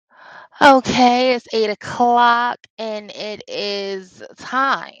Okay, it's 8 o'clock and it is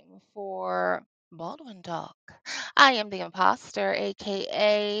time for Baldwin Talk. I am the imposter,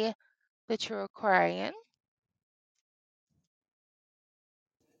 aka the true Aquarian.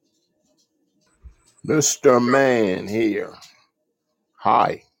 Mr. Man here.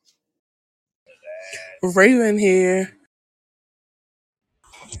 Hi. Raven here.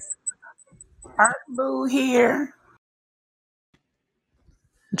 Art Boo here.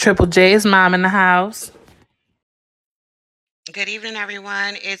 Triple J's mom in the house. Good evening,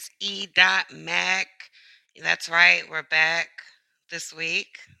 everyone. It's E. Mac. That's right, we're back this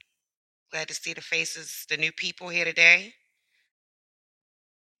week. Glad to see the faces, the new people here today.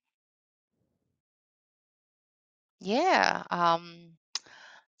 Yeah,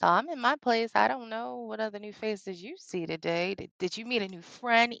 so I'm in my place. I don't know what other new faces you see today. Did you meet a new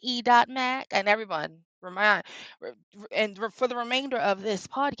friend, E. Mac? And everyone, for the remainder of this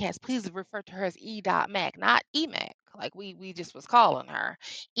podcast, please refer to her as E. Mac, not Emac, like we just was calling her.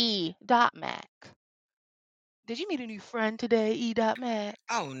 E. Mac. Did you meet a new friend today, E. Mac?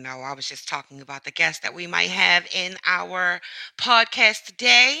 Oh, no, I was just talking about the guest that we might have in our podcast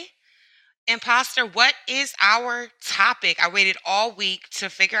today. Imposter, what is our topic? I waited all week to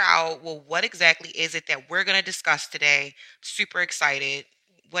figure out, well, what exactly is it that we're going to discuss today? Super excited.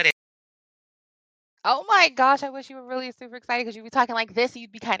 What is Oh my gosh, I wish you were really super excited because you'd be talking like this, and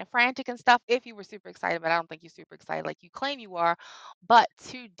you'd be kind of frantic and stuff if you were super excited, but I don't think you're super excited like you claim you are. But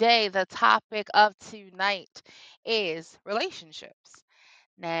today, the topic of tonight is relationships.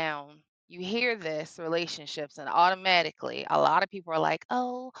 Now, you hear this relationships, and automatically a lot of people are like,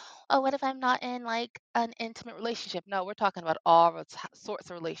 oh, what if I'm not in like an intimate relationship? No, we're talking about all sorts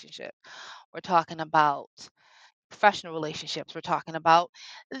of relationships. We're talking about professional relationships. We're talking about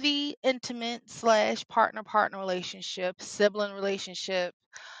the intimate slash partner relationship, sibling relationship,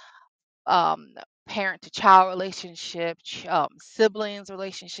 um, parent to child relationship, siblings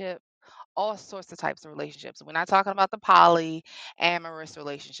relationship, all sorts of types of relationships. We're not talking about the polyamorous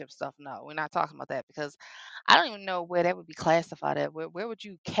relationship stuff. No, we're not talking about that because I don't even know where that would be classified at. Where would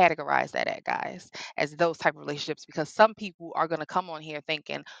you categorize that at, guys, as those type of relationships? Because some people are going to come on here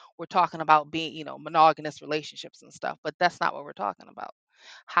thinking we're talking about being, monogamous relationships and stuff, but that's not what we're talking about.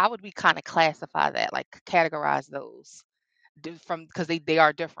 How would we kind of classify that, like categorize those from because they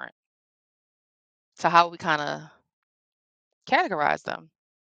are different? So how would we kind of categorize them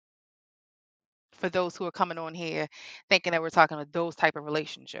for those who are coming on here thinking that we're talking about those type of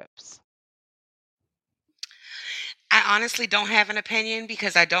relationships? I honestly don't have an opinion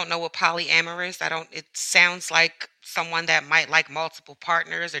because I don't know what polyamorous. I don't it sounds like someone that might like multiple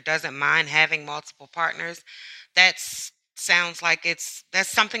partners or doesn't mind having multiple partners. Sounds like that's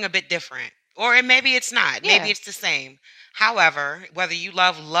something a bit different. Maybe it's not. Maybe Yeah, it's the same. However, whether you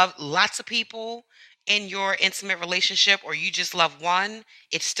love lots of people in your intimate relationship or you just love one,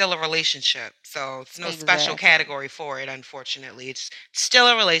 it's still a relationship. So it's no special exactly. category for it, unfortunately. It's still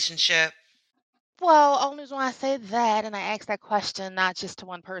a relationship. Well, only reason why I say that and I asked that question not just to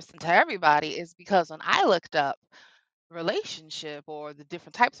one person, to everybody, is because when I looked up relationship or the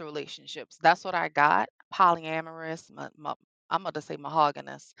different types of relationships, that's what I got. Polyamorous, I'm going to say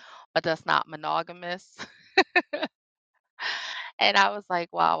mahoganyous, but that's not monogamous. And I was like,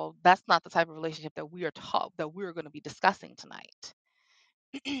 wow, that's not the type of relationship that we're going to be discussing tonight.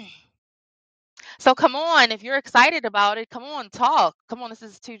 So come on, if you're excited about it, come on, talk. Come on, this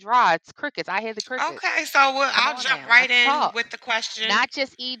is too dry. It's crickets. I hear the Okay, crickets. so Come I'll on jump now, right let's in with talk. the question. Not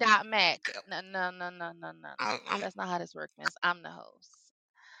just E.Mac. No, no, no, no, no, no, no. I'm That's not how this works, miss. I'm the host.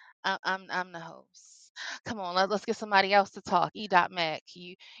 I'm the host. Come on, let's get somebody else to talk. E.Mac,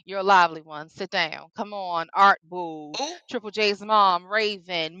 you're a lively one. Sit down. Come on, Art Boo, Oh, Triple J's mom,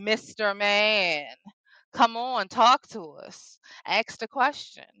 Raven, Mr. Man. Come on, talk to us. Ask the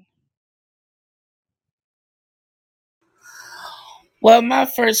question. Well, my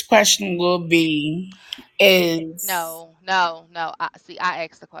first question will be is No, no, no. I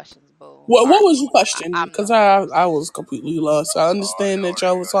asked the questions, Boo. What Art was your Boo. question? I'm the Because I host. was completely lost. I understand that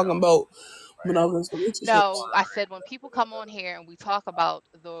y'all was talking about monogamous relationships. No, I said when people come on here and we talk about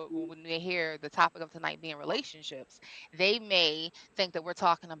when they hear the topic of tonight being relationships, they may think that we're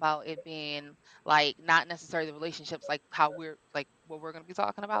talking about it being like not necessarily the relationships like how we're like what we're going to be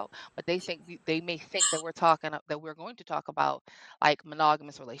talking about, but they may think that that we're going to talk about like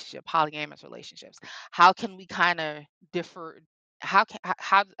monogamous relationship, polyamorous relationships. How can we kind of differ? How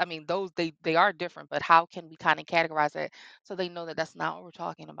I mean those they are different, but how can we kind of categorize it so they know that that's not what we're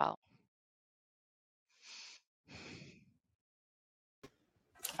talking about?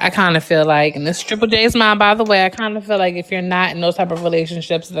 I kind of feel like, and this Triple J's mine, by the way, I kind of feel like if you're not in those type of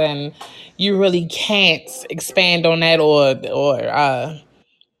relationships, then you really can't expand on that or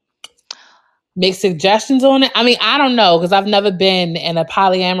make suggestions on it. I mean, I don't know because I've never been in a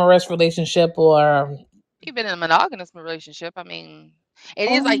polyamorous relationship or. You've been in a monogamous relationship. I mean,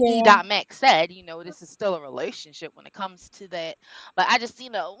 it is Oh like E. yeah. Mac said, this is still a relationship when it comes to that. But I just,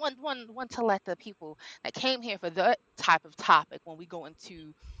 want to let the people that came here for that type of topic when we go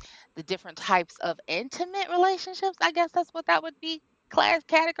into the different types of intimate relationships. I guess that's what that would be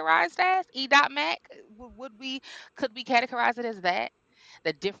categorized as. E. Mac, would we could we categorize it as that?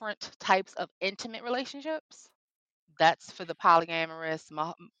 The different types of intimate relationships. That's for the polyamorous,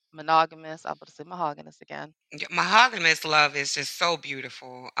 monogamous. I'm about to say mahoganyous again. Yeah, monogamous love is just so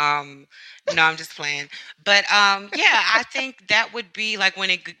beautiful. No, I'm just playing. But yeah, I think that would be like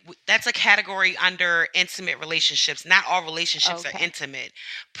that's a category under intimate relationships. Not all relationships are Okay. intimate.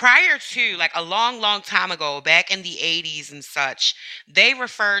 Prior to Right. like a long, long time ago, back in the 80s and such, they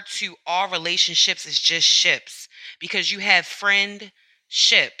referred to all relationships as just ships because you have friend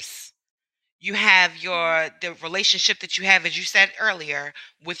ships. You have Mhm. the relationship that you have, as you said earlier,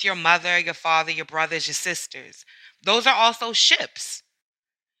 with your mother, your father, your brothers, your sisters. Those are also ships.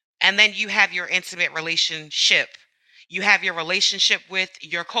 And then you have your intimate relationship. You have your relationship with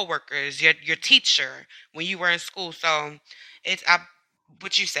your coworkers, your teacher when you were in school. So it's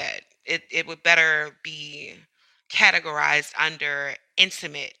what you said. It would better be categorized under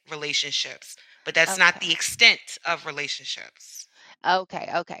intimate relationships, but that's not the Okay. extent of relationships.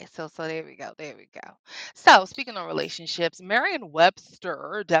 Okay. So there we go. There we go. So speaking of relationships,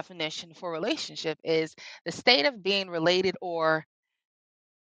 Merriam-Webster definition for relationship is the state of being related or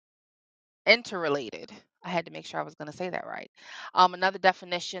interrelated. I had to make sure I was going to say that right. Another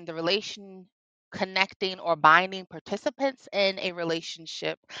definition, the relation connecting or binding participants in a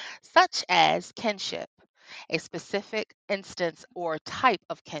relationship, such as kinship, a specific instance or type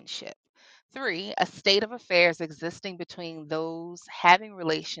of kinship. Three, a state of affairs existing between those having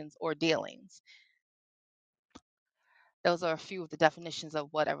relations or dealings. Those are a few of the definitions of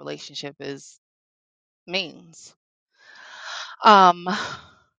what a relationship is means.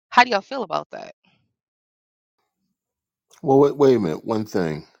 How do y'all feel about that? Well, wait a minute. One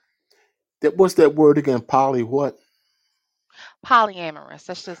thing. What's that word again? Poly what? Polyamorous.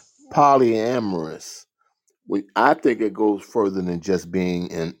 That's just Polyamorous. I think it goes further than just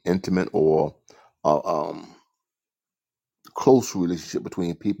being an intimate or uh, um, close relationship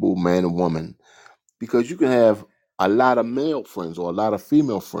between people, man and woman, because you can have a lot of male friends or a lot of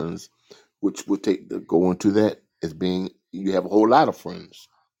female friends, which would go into that as being you have a whole lot of friends,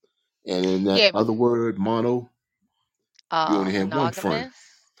 and in that yeah, other word, mono, you only have one friend. monogamous.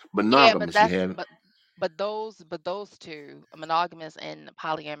 Yeah, but Monogamous, you that's have but those two, monogamous and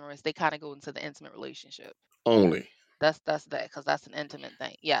polyamorous, they kind of go into the intimate relationship. only. That's that because that's an intimate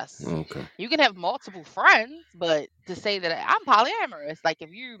thing. Yes, Okay. you can have multiple friends, but to say that I'm polyamorous, like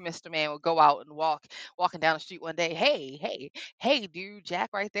if you, Mr. Man, would go out and walking down the street one day, hey, dude,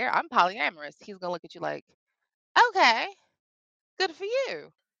 Jack, right there, I'm polyamorous. He's gonna look at you like, okay, good for you.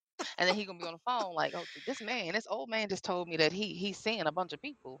 And then he gonna be on the phone like, oh, this old man just told me that he's seeing a bunch of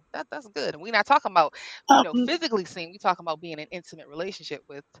people. That's good. And we're not talking about, Um, physically seeing. We talking about being in an intimate relationship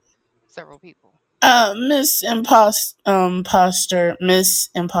with several people. Miss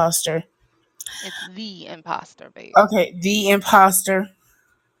Imposter. It's the imposter, baby. Okay, the imposter.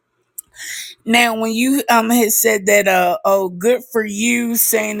 Now, when you had said that, oh, good for you,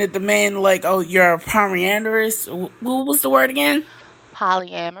 saying that the man like, oh, you're a polyandrous. What was the word again?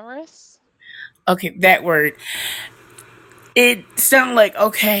 Polyamorous. Okay, that word. It sounded like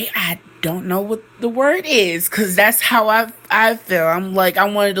okay. I don't know what the word is because that's how I feel.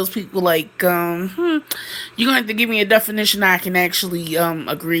 I'm one of those people like you're gonna have to give me a definition I can actually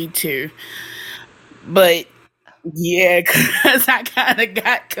agree to. But yeah, because I kind of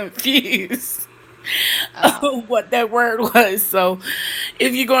got confused Um, what that word was. So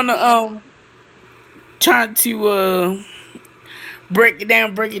if you're gonna the imp- try to break it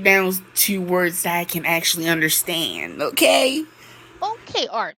down to words that I can actually understand. Okay, okay,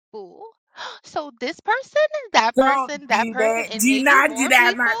 art fool. So this person, that don't person, that do person, that. and Do maybe not do more that.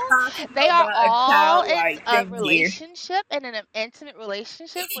 I'm people, not talking they are about a all in childlike a thing here. relationship and in an intimate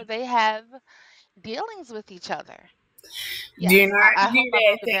relationship where they have dealings with each other. Do Yes, I, not I do hope I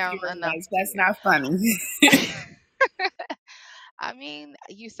that. broke it Thank you down very enough much. to That's you. not funny. I mean,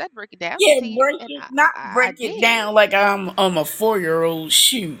 you said break it down Yeah, to you, break and it, I, not I, I break it did. down like I'm a 4-year old.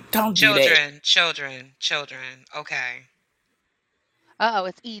 Shoot, don't do that. Children, children, children. Okay. Uh-oh,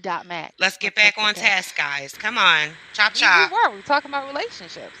 it's E.Mac. Let's get Okay, back okay, on okay. task, guys. Come on. Chop We chop. were. We were talking about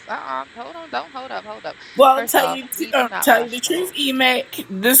relationships. Hold on, don't hold up, hold up. Well, First off, we do not tell you rush the truth, things. Emac,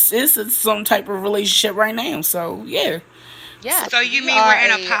 this is some type of relationship right now. So yeah. So So Yes, you we mean are we're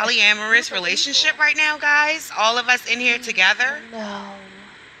in a a group polyamorous of relationship people. right now, guys? All of us in here together? No,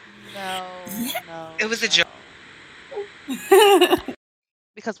 no, yeah. It no, was a joke. no.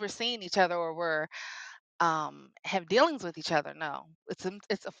 Because we're seeing each other or we're have dealings with each other. No,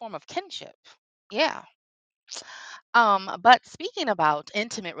 it's a form of kinship. Yeah. But speaking about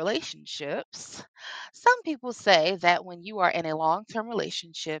intimate relationships, some people say that when you are in a long-term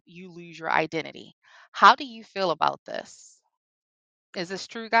relationship, you lose your identity. How do you feel about this? Is this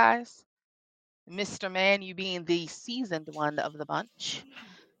true, guys? Mr. Man, you being the seasoned one of the bunch.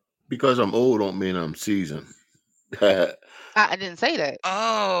 Because I'm old don't mean I'm seasoned. I didn't say that.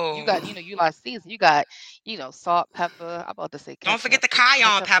 You Oh, got, you lost season. You got, salt, pepper. I'm about to say don't forget ketchup, the but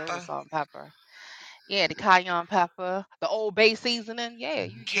cayenne ketchup goes with pepper. salt and pepper. Yeah, the cayenne pepper, the Old Bay seasoning. Yeah,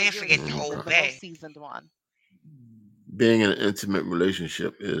 you're Can't you're the forget the seasoned, Old the most Bay. seasoned one. Being in an intimate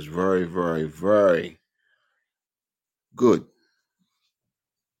relationship is very, very, very good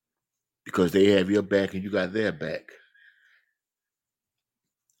because they have your back and you got their back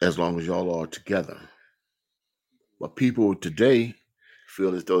as long as y'all are together. But people today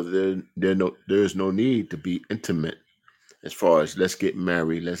feel as though there's no need to be intimate as far as let's get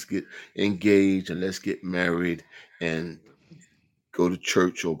married, let's get engaged, and let's get married and go to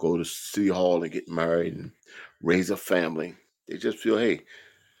church or go to city hall and get married and raise a family. They just feel, hey,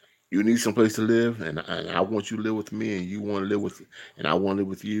 you need someplace to live, and I want you to live with me, and you want to live with, and I want to live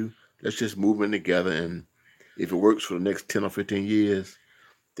with you. Let's just move in together, and if it works for the next 10 or 15 years,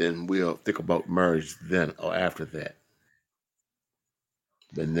 then we'll think about marriage then or after that.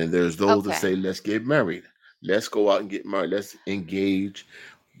 And then there's those that Okay. say, let's get married. Let's go out and get married. Let's engage,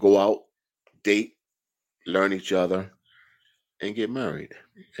 go out, date, learn each other, and get married.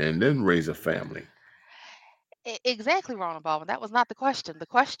 And then raise a family. Exactly, Ronald Baldwin. That was not the question. The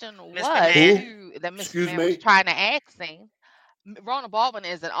question Mr. was Man. Who? to that Mr. Excuse Man was me? trying to ask. Ronald Baldwin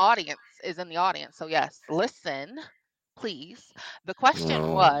is an audience, is in the audience. So yes, listen, please. The question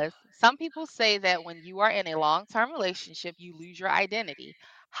Oh, was, some people say that when you are in a long-term relationship, you lose your identity.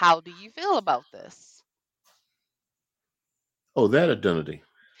 How do you feel about this? oh, that identity.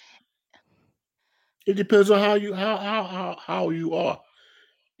 It depends on how you are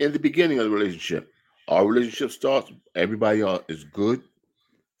in the beginning of the relationship. Our relationship starts. Everybody is good,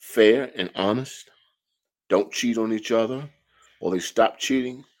 fair, and honest. Don't cheat on each other, or they stop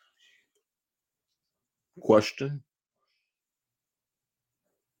cheating. Question.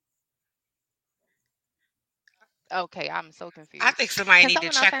 Okay, I'm so I confused. think somebody Can need to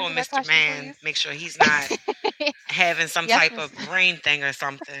someone else check answer on that Mr. question, Man, please? make sure he's not having some Yes, type Miss. of brain thing or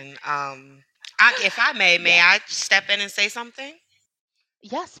something. If I may Yes. I step in and say something?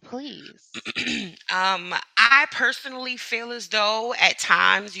 Yes, please. I personally feel as though at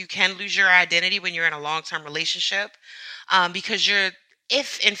times you can lose your identity when you're in a long-term relationship, because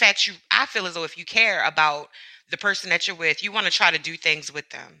if in fact I feel as though if you care about the person that you're with, you want to try to do things with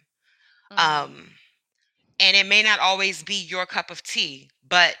them. Mhm. Um, and it may not always be your cup of tea,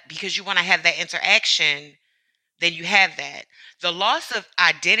 but because you want to have that interaction, then you have that. The loss of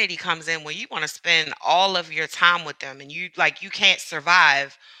identity comes in when you want to spend all of your time with them and you can't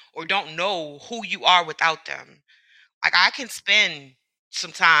survive or don't know who you are without them. Like I can spend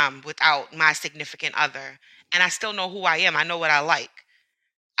some time without my significant other and I still know who I am. I know what I like.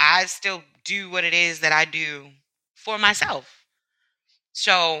 I still do what it is that I do for myself.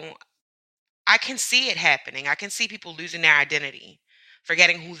 So I can see it happening. I can see people losing their identity,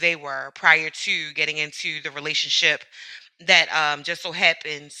 forgetting who they were prior to getting into the relationship that just so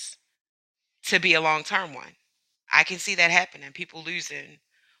happens to be a long term one. I can see that happening. People losing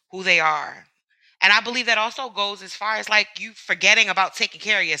who they are. And I believe that also goes as far as like you forgetting about taking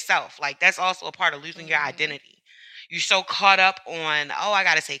care of yourself. Like that's also a part of losing your Mhm. identity. You're so caught up on, oh, I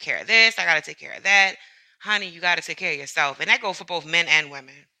got to take care of this, I got to take care of that. Honey, you got to take care of yourself. And that goes for both men and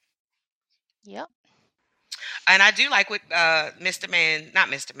women. Yep. And I do like what Mr. Man, not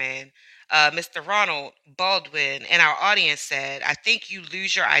Mr. Man, Mr. Ronald Baldwin and our audience said. I think you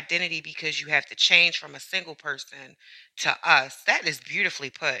lose your identity because you have to change from a single person to us. That is beautifully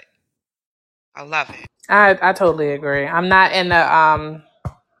put. I love it. I totally agree. I'm not in a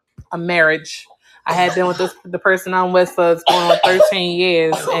marriage. I had been with the person I'm with for it's going on 13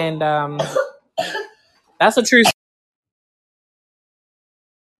 years, and that's a true.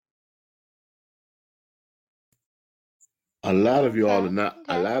 A lot of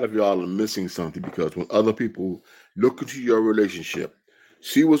Okay. y'all are missing something because when other people look into your relationship,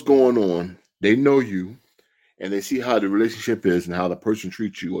 see what's going on. They know you, and they see how the relationship is and how the person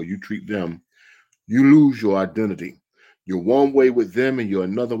treats you or you treat them. You lose your identity. You're one way with them, and you're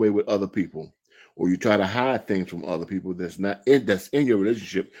another way with other people. Or you try to hide things from other people that's in your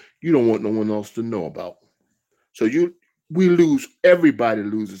relationship. You don't want no one else to know about. So we lose. Everybody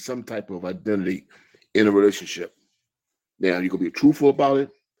loses some type of identity in a relationship. Now you can be truthful about it.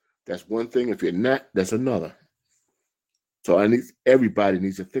 That's one thing. If you're not, that's another. So everybody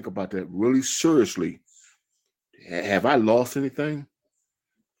needs to think about that really seriously. Have I lost anything,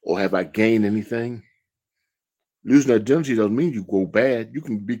 or have I gained anything? Losing identity doesn't mean you go bad. You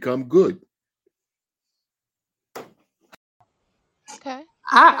can become good. Okay. Okay.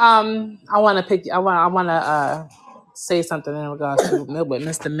 I want to pick. I want to say something in regards to what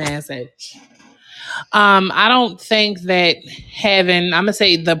Mr. Man said. I don't think that having, I'm gonna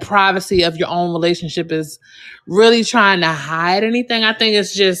say, the privacy of your own relationship is really trying to hide anything. I think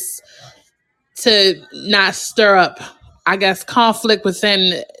it's just to not stir up, I guess, conflict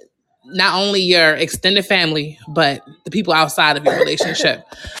within not only your extended family but the people outside of your relationship.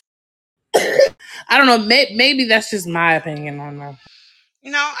 I don't know. Maybe that's just my opinion on that.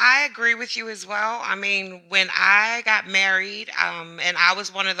 No, I agree with you as well. I mean, when I got married, and I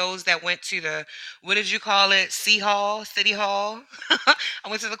was one of those that went to the, what did you call it? City Hall. I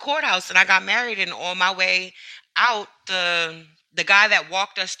went to the courthouse and I got married, and on my way out, the guy that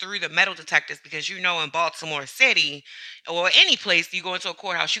walked us through the metal detectors, because in Baltimore City or any place you go into a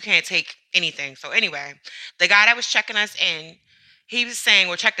courthouse, you can't take anything. So anyway, the guy that was checking us in, he was saying,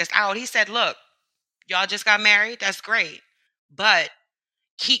 or checked us out. He said, "Look, y'all just got married. That's great, but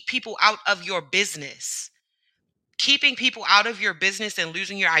keep people out of your business." Keeping people out of your business and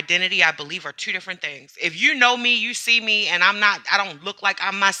losing your identity, I believe, are two different things. If you know me, you see me, and I don't look like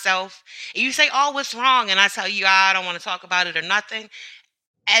I'm myself, and you say, "Oh, what's wrong?" And I tell you, I don't want to talk about it or nothing.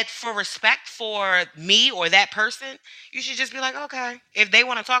 And for respect for me or that person, you should just be like, okay, if they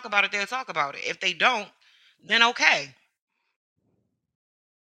want to talk about it, they'll talk about it. If they don't, then okay.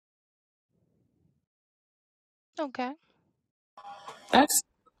 Okay. That's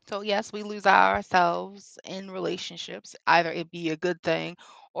So yes, we lose ourselves in relationships. Either it be a good thing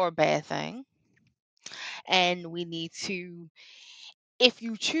or a bad thing. And we need to, if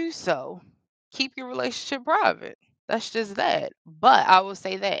you choose so, keep your relationship private. That's just that. But I will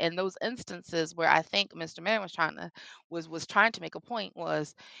say that in those instances where I think Mr. Man was trying to make a point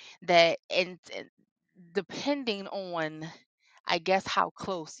was that depending on, I guess, how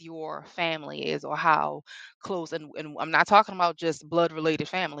close your family is, or how close, and I'm not talking about just blood related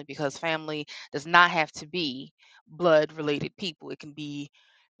family, because family does not have to be blood related people. It can be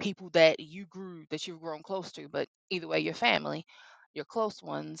people that you've grown close to, but either way, your family, your close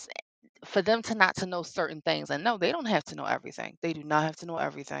ones, for them to not to know certain things. And no, they don't have to know everything. They do not have to know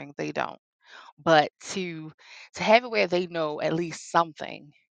everything. They don't. But to have it where they know at least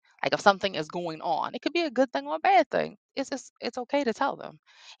something, like if something is going on, it could be a good thing or a bad thing. It's okay to tell them.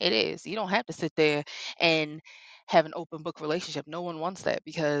 It is. You don't have to sit there and have an open book relationship. No one wants that,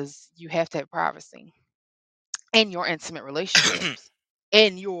 because you have to have privacy in your intimate relationships,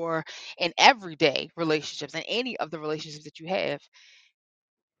 in your in everyday relationships, and any of the relationships that you have.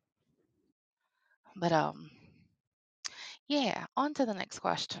 But yeah, on to the next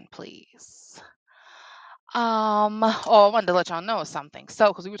question, please. Oh, I wanted to let y'all know something. So,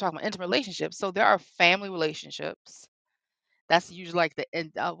 because we were talking about intimate relationships, so there are family relationships. That's usually like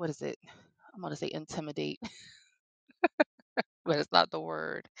what is it? I'm gonna say intimidate, but it's not the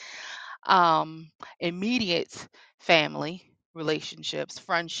word. Um, Immediate family relationships,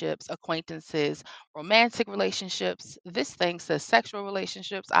 friendships, acquaintances, romantic relationships. This thing says sexual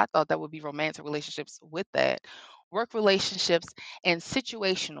relationships. I thought that would be romantic relationships with that. Work relationships and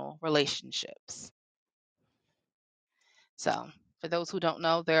situational relationships. So, for those who don't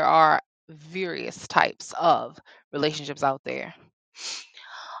know, there are various types of relationships out there.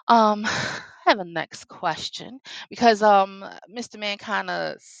 I have a next question, because Mr. Man kind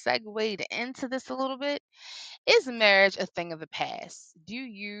of segued into this a little bit. Is marriage a thing of the past? Do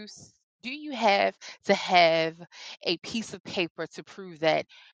you have to have a piece of paper to prove that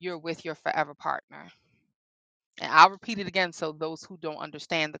you're with your forever partner? And I'll repeat it again so those who don't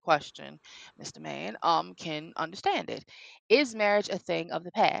understand the question, Mr. Man, can understand it. Is marriage a thing of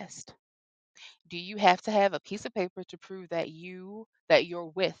the past? Do you have to have a piece of paper to prove that you're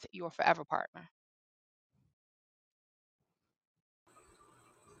with your forever partner?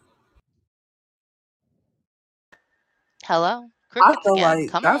 Hello? Crickets again.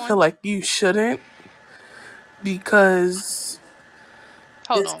 Come I on. feel like you shouldn't because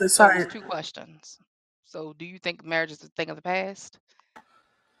Hold it's on. the So it was certain. two questions. So do you think marriage is a thing of the past?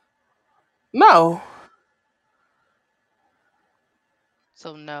 No.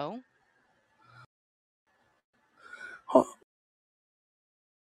 So no.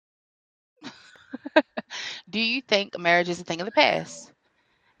 Do you think marriage is a thing of the past?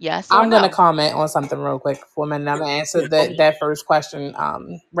 Yes or I'm gonna no? comment on something real quick for a minute. I'm gonna answer that first question.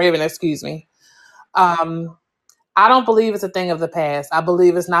 Raven, excuse me. Um, I don't believe it's a thing of the past. I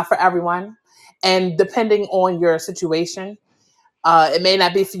believe it's not for everyone, and depending on your situation, it may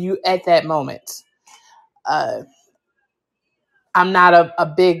not be for you at that moment. Uh, I'm not a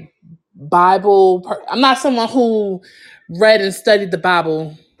big I'm not someone who read and studied the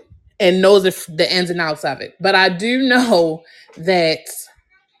Bible and knows the ins and outs of it. But I do know that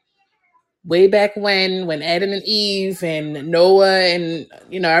way back when Adam and Eve and Noah and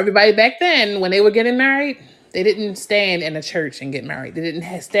everybody back then, when they were getting married, they didn't stand in a church and get married. They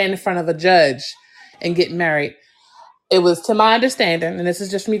didn't stand in front of a judge and get married. It was, to my understanding, and this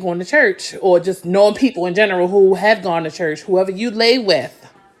is just me going to church or just knowing people in general who have gone to church, whoever you lay with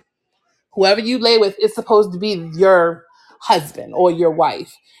is supposed to be your husband or your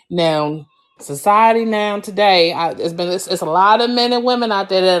wife. Now, society now today, it's a lot of men and women out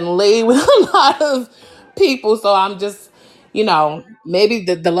there that lay with a lot of people. So I'm just, maybe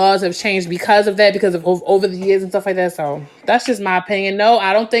the laws have changed because of that, because of over the years and stuff like that. So that's just my opinion. No,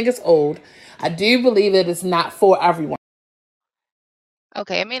 I don't think it's old. I do believe that it's not for everyone.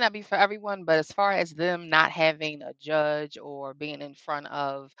 Okay, it may not be for everyone, but as far as them not having a judge or being in front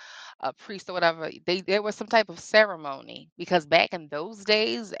of a priest or whatever, there was some type of ceremony because back in those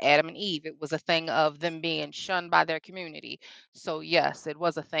days, Adam and Eve, it was a thing of them being shunned by their community. So yes, it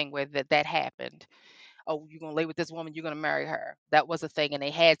was a thing where that happened. Oh, you're gonna lay with this woman, you're gonna marry her. That was a thing, and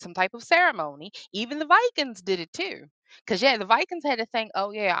they had some type of ceremony. Even the Vikings did it too. Cause yeah, the Vikings had to think,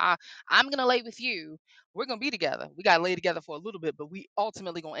 oh yeah, I'm gonna lay with you. We're gonna be together. We gotta lay together for a little bit, but we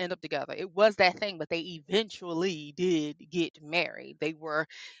ultimately gonna end up together. It was that thing, but they eventually did get married. They were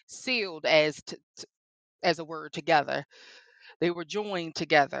sealed as a word together. They were joined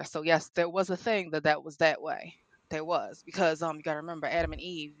together. So yes, there was a thing that was that way. There was because you got to remember Adam and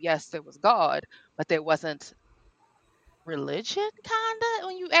Eve. Yes, there was God, but there wasn't religion, kinda,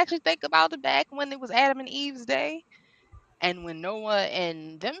 when you actually think about it back when it was Adam and Eve's day. And when Noah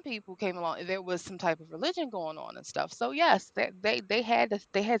and them people came along, there was some type of religion going on and stuff. So yes, they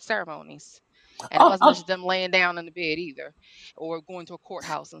had ceremonies. And it Oh, wasn't oh, just them laying down in the bed either, or going to a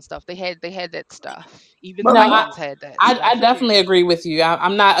courthouse and stuff. They had that stuff. Even the But no, Vikings had that I stuff definitely too. agree with you.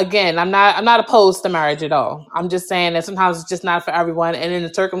 I'm not, again, I'm not opposed to marriage at all. I'm just saying that sometimes it's just not for everyone, and then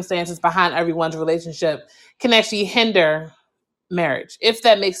the circumstances behind everyone's relationship can actually hinder marriage, if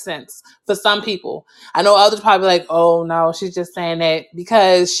that makes sense for some people. I know others probably like, oh no, she's just saying that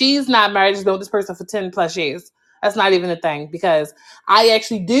because she's not married, she's been with this person for 10 plus years. That's not even a thing, because I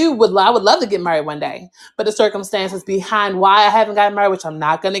actually I would love to get married one day, but the circumstances behind why I haven't gotten married, which I'm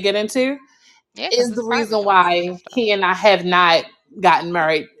not going to get into, Yeah, because is the it's private reason choices and why stuff. he and I have not gotten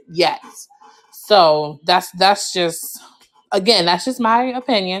married yet. So that's just, again, that's just my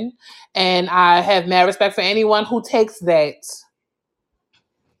opinion, and I have mad respect for anyone who takes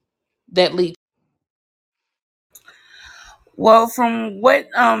that leap. Well, from what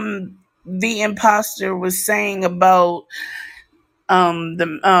the imposter was saying about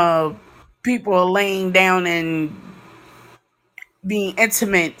the people are laying down and being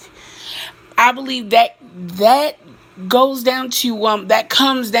intimate, I believe that goes down to that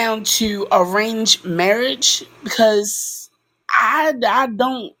comes down to arranged marriage, because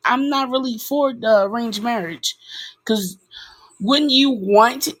I'm not really for the arranged marriage, because wouldn't you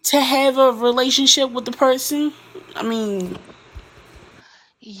want to have a relationship with the person? I mean,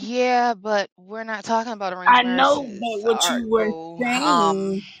 Yeah, but we're not talking about arranged I know, marriages, but what you were though.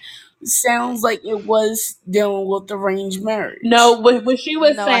 saying sounds like it was dealing with arranged No, marriage. what she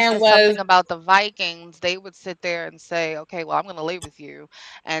was No, I saying said was something about the Vikings. They would sit there and say, "Okay, well, I'm going to live with you,"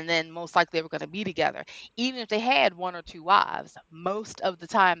 and then most likely they were going to be together, even if they had one or two wives. Most of the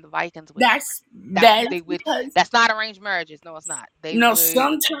time, the Vikings would That's they would. because That's not arranged marriages. No, it's not. They no, would.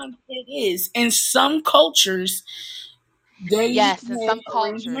 sometimes it is. In some cultures, they Yes, in have some arranged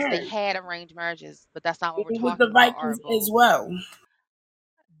cultures they marriage, had arranged marriages, but that's not what we're even with talking the about, Vikings as Arbo. well.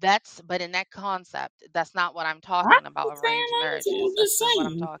 But in that concept, that's not what I'm I'm talking about, not saying arranged anything. marriages. I'm That's just not what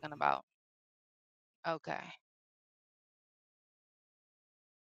I'm saying. talking about. Okay.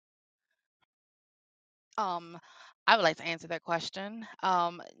 Um, I would like to answer that question.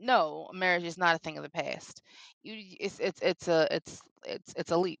 No, marriage is not a thing of the past. It's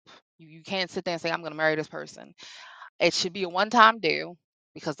a leap. You can't sit there and say I'm going to marry this person. It should be a one-time deal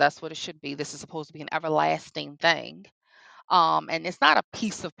because that's what it should be. This is supposed to be an everlasting thing. And it's not a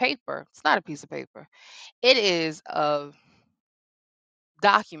piece of paper. It's not a piece of paper. It is a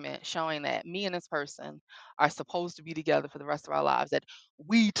document showing that me and this person are supposed to be together for the rest of our lives, that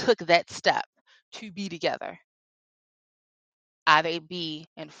we took that step to be together. Either it be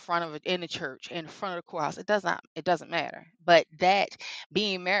in front of it in the church, in front of the courthouse, it doesn't matter. But that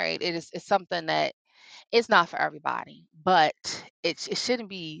being married, it's something that it's not for everybody, but it shouldn't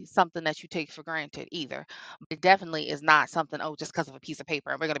be something that you take for granted either. But it definitely is not something, oh, just because of a piece of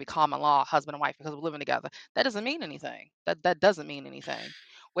paper and we're going to be common law husband and wife because we're living together. That doesn't mean anything. That doesn't mean anything.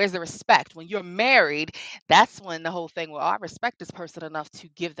 Where's the respect? When you're married, that's when the whole thing, well, I respect this person enough to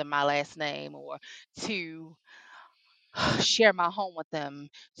give them my last name, or to share my home with them,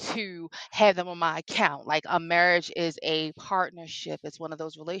 to have them on my account. Like, a marriage is a partnership. It's one of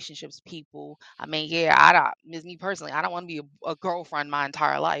those relationships, people. I mean, yeah, I don't, as me personally, I don't want to be a girlfriend my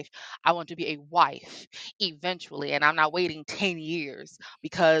entire life. I want to be a wife eventually, and I'm not waiting 10 years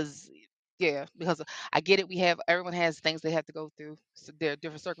because. Yeah, because I get it. Everyone has things they have to go through. So there are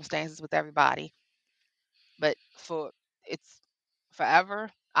different circumstances with everybody, but for it's forever.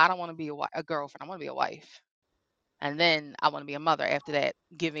 I don't want to be a girlfriend. I want to be a wife. And then I want to be a mother after that,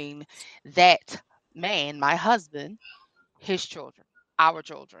 giving that man, my husband, his children, our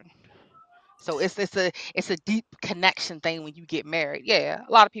children. So it's a deep connection thing when you get married. Yeah,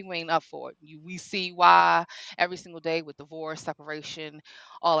 a lot of people ain't up for it. We see why every single day with divorce, separation,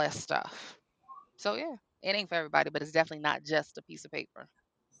 all that stuff. So yeah, it ain't for everybody, but it's definitely not just a piece of paper.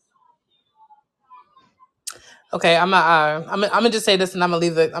 Okay, I'm gonna just say this, and I'm gonna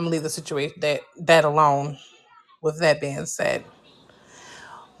leave the situation that alone. With that being said,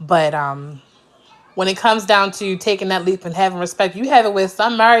 but when it comes down to taking that leap and having respect, you have it with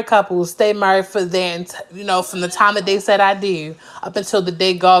some married couples stay married for from the time that they said I do up until the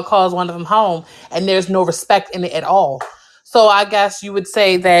day God calls one of them home, and there's no respect in it at all. So I guess you would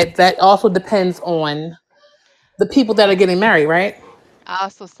say that that also depends on the people that are getting married, right? I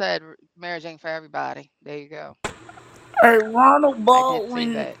also said marriage ain't for everybody. There you go. All right, Ronald I did say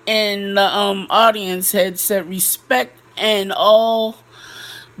Baldwin that. in the audience had said respect and all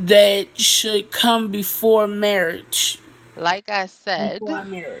that should come before marriage. Like I said, Before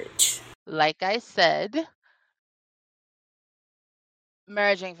marriage. like I said,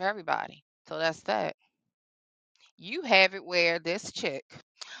 marriage ain't for everybody. So that's that. You have it where this chick,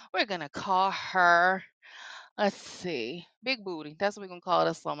 we're gonna call her, let's see, Big Booty. That's what we're gonna call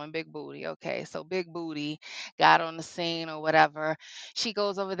this woman, Big Booty. Okay, so Big Booty got on the scene or whatever. She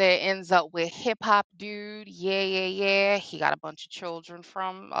goes over there, ends up with hip hop dude. Yeah, yeah, yeah. He got a bunch of children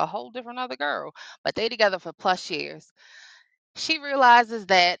from a whole different other girl, but they together for plus years. She realizes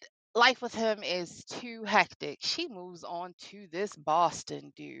that life with him is too hectic. She moves on to this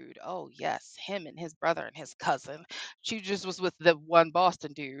Boston dude. Oh, yes, him and his brother and his cousin. She just was with the one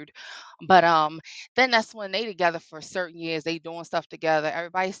Boston dude. But then that's when they together for certain years, they doing stuff together.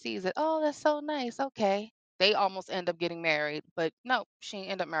 Everybody sees it. Oh, that's so nice. Okay. They almost end up getting married, but no, she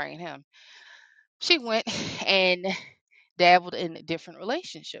ain't end up marrying him. She went and dabbled in different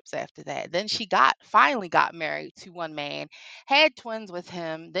relationships after that. Then she finally got married to one man, had twins with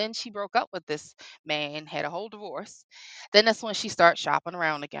him. Then she broke up with this man, had a whole divorce. Then that's when she started shopping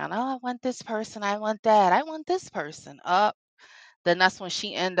around again. Oh, I want this person, I want that, I want this person. Up. Then that's when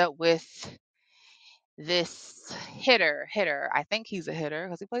she ended up with this hitter. I think he's a hitter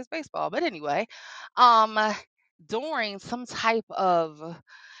because he plays baseball. But anyway, um, during some type of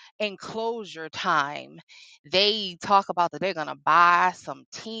enclosure time, they talk about that they're gonna buy some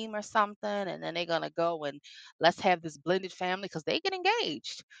team or something, and then they're gonna go and let's have this blended family because they get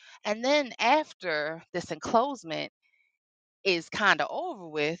engaged. And then after this enclosement is kind of over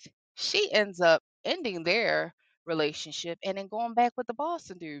with, she ends up ending their relationship and then going back with the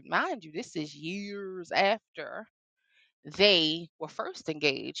Boston dude. Mind you, this is years after they were first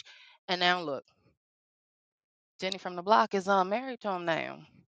engaged. And now look, Jenny from the block is married to him now.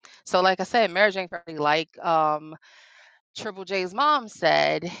 So like I said, marriage ain't for everybody. Like Triple J's mom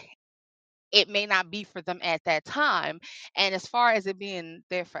said, it may not be for them at that time. And as far as it being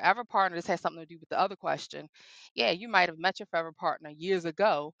their forever partner, this has something to do with the other question. Yeah, you might have met your forever partner years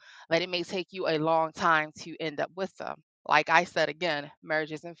ago, but it may take you a long time to end up with them. Like I said again,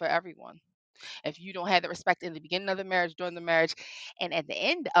 marriage isn't for everyone. If you don't have the respect in the beginning of the marriage, during the marriage, and at the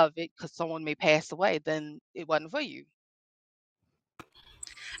end of it, because someone may pass away, then it wasn't for you.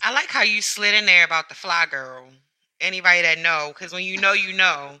 I like how you slid in there about the fly girl. Anybody that know, because when you know,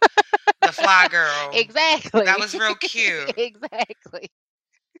 the fly girl. That Exactly. was real cute. Exactly.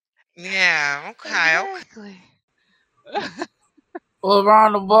 Yeah, okay, okay. Exactly. Well,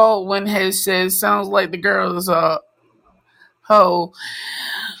 Ronald Baldwin has said, sounds like the girls are Oh,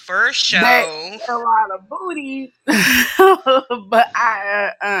 For that show. a lot of booty. But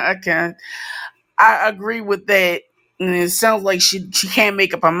I can't. I agree with that. And it sounds like she can't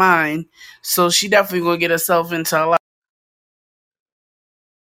make up her mind, so she definitely gonna get herself into a lot.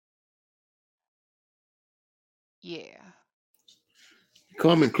 Yeah.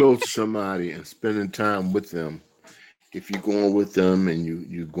 Coming close to somebody and spending time with them. If you're going with them and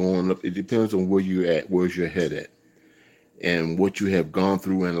you're going up, it depends on where you're at, where's your head at, and what you have gone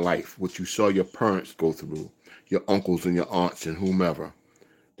through in life, what you saw your parents go through, your uncles and your aunts and whomever.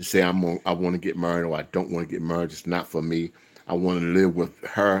 To say I want to get married or I don't want to get married, it's not for me. I want to live with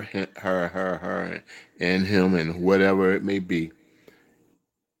her, and him, and whatever it may be.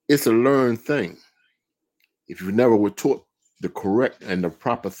 It's a learned thing. If you never were taught the correct and the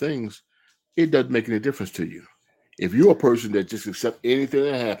proper things, it doesn't make any difference to you. If you're a person that just accepts anything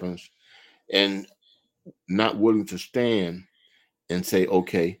that happens and not willing to stand and say,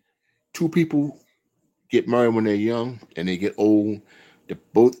 okay, two people get married when they're young and they get old, the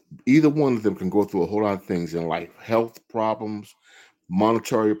both either one of them can go through a whole lot of things in life, health problems,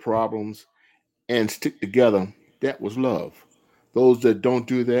 monetary problems, and stick together. That was love. Those that don't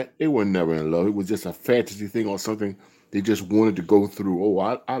do that, they were never in love. It was just a fantasy thing or something they just wanted to go through. Oh,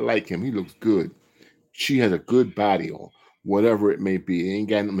 I like him. He looks good. She has a good body, or whatever it may be. It ain't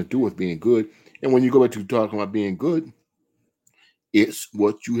got nothing to do with being good. And when you go back to talking about being good, it's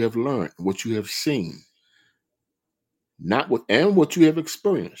what you have learned, what you have seen, not what and what you have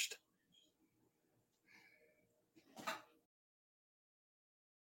experienced.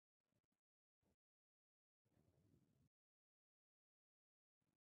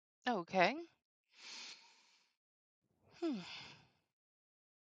 Okay. Hmm.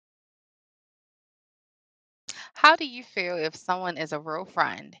 How do you feel if someone is a real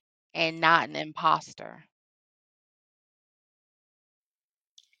friend and not an imposter?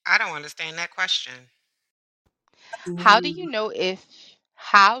 I don't understand that question. How do you know if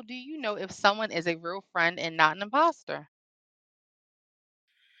someone is a real friend and not an imposter?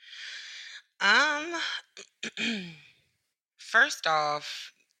 Um, first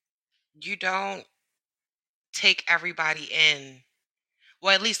off, you don't take everybody in.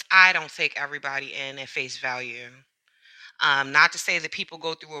 Well, at least I don't take everybody in at face value. Not to say that people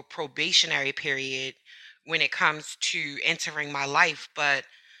go through a probationary period when it comes to entering my life, but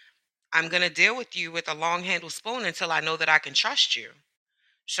I'm going to deal with you with a long handled spoon until I know that I can trust you.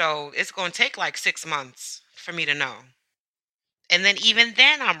 So it's going to take like 6 months for me to know. And then even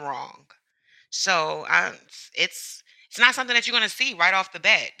then, I'm wrong. So it's not something that you're going to see right off the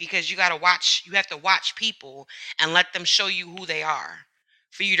bat because you got to watch. You have to watch people and let them show you who they are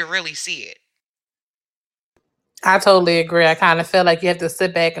for you to really see it. I totally agree. I kind of feel like you have to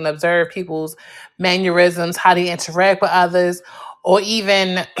sit back and observe people's mannerisms, how they interact with others, or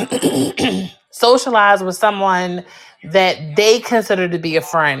even socialize with someone that they consider to be a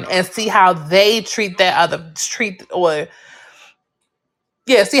friend and see how they treat that other treat or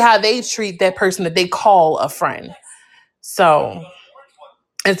yeah, see how they treat that person that they call a friend. So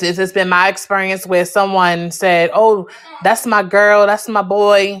it's been my experience where someone said, "Oh, that's my girl, that's my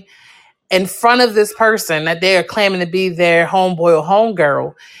boy," in front of this person that they are claiming to be their homeboy or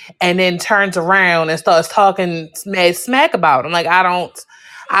homegirl, and then turns around and starts talking mad smack about them. Like I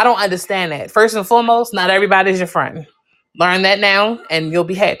don't understand that. First and foremost, not everybody's your friend. Learn that now, and you'll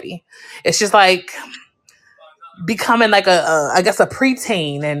be happy. It's just like becoming like I guess a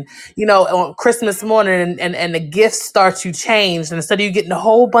preteen, and on Christmas morning, and the gifts start to change, and instead of you getting a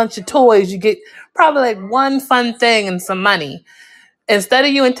whole bunch of toys, you get probably like one fun thing and some money. Instead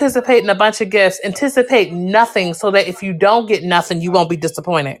of you anticipating a bunch of gifts, anticipate nothing so that if you don't get nothing, you won't be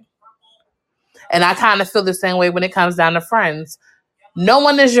disappointed. And I kind of feel the same way when it comes down to friends. No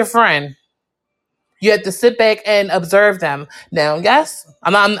one is your friend. You have to sit back and observe them. Now, yes,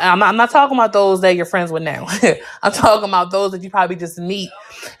 I'm not talking about those that you're friends with now. I'm talking about those that you probably just meet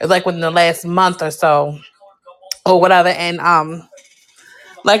like within the last month or so or whatever. And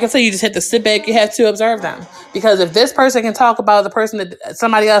like I said, you just have to sit back. You have to observe them because if this person can talk about the person that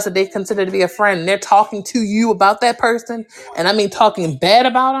somebody else that they consider to be a friend, and they're talking to you about that person, and I mean talking bad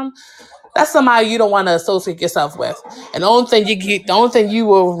about them, that's somebody you don't want to associate yourself with. And the only thing you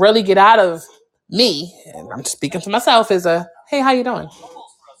will really get out of me, and I'm speaking for myself, is a hey, how you doing?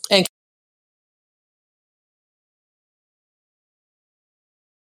 And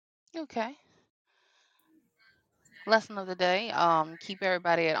Okay. Lesson of the day, keep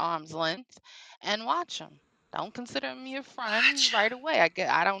everybody at arm's length and watch them. Don't consider me a friend Gotcha. right away.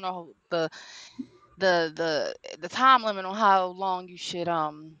 I don't know the time limit on how long you should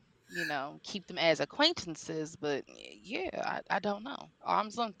keep them as acquaintances. But yeah, I don't know.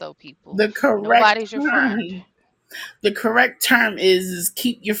 Arm's length though, people. The correct Nobody's your friend. term. The correct term is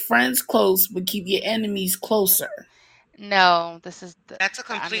keep your friends close, but keep your enemies closer. No, this is That's a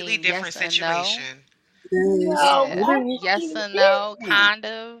I completely mean, different yes and no. situation. Yes, Yeah, it is. yes and no, It kind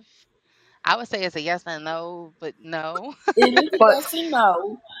of. I would say it's a yes and no, but no. is a But yes and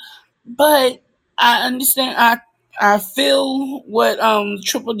no, but I understand. I feel what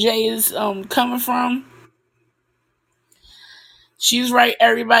Triple J is coming from. She's right.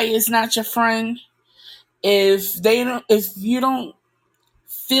 Everybody is not your friend. If you don't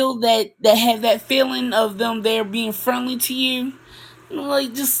feel that have that feeling of them there being friendly to you,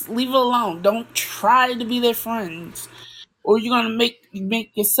 like just leave it alone. Don't try to be their friends, or you're gonna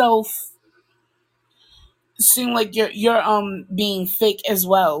make yourself seem like you're being fake as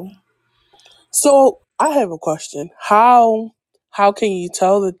well. so I have a question. How can you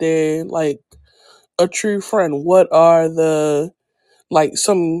tell that they're like a true friend? What are the like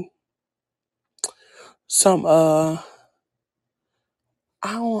some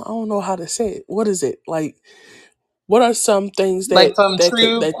I don't know how to say it. What is it? Like what are some things Like some that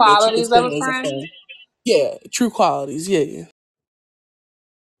true that you qualities of consider a as a friend. friend? Yeah, true qualities. Yeah.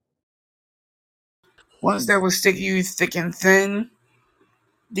 Ones that will stick you thick and thin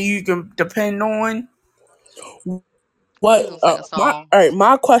that you can depend on. Please What don't sing a my song. all right,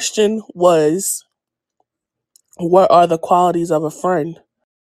 my question was what are the qualities of a friend?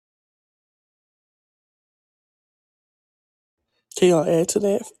 Can y'all add to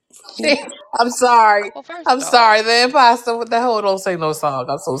that for me? I'm sorry. Well, first I'm off, sorry. The imposter with the whole don't say no song.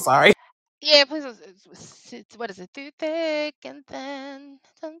 I'm so sorry. yeah, please. What is it? Through thick and thin.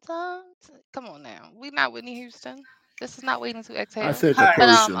 Come on now. We not Whitney Houston. This is not waiting to I exhale. think a But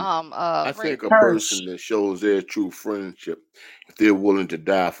Hush, person, I think a Raven. hush. person that shows their true friendship if they're willing to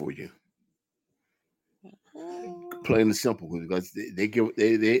die for you. Ooh, Plain and simple, because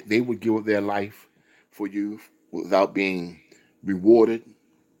they would give up their life for you without being rewarded.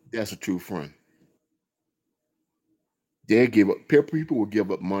 That's a true friend. They give up. People will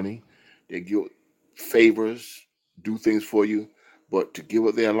give up money. They give favors, do things for you, but to give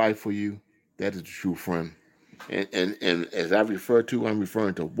up their life for you, that is a true friend. And as I refer to, I'm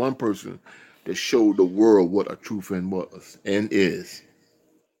referring to one person that showed the world what a true friend was and is.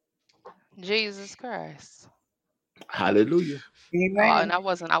 Jesus Christ. Hallelujah. Oh, and Amen. I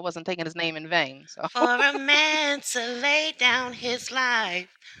wasn't taking his name in vain. So For a man to lay down his life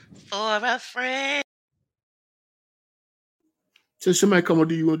for a friend. So somebody come up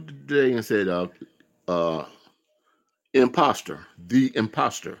to you today and said, uh, imposter, the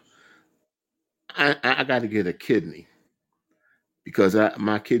imposter. I got to get a kidney because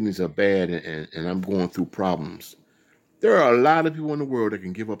my kidneys are bad and I'm going through problems. There are a lot of people in the world that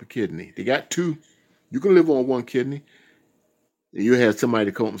can give up a kidney. They got two. You can live on one kidney. And you have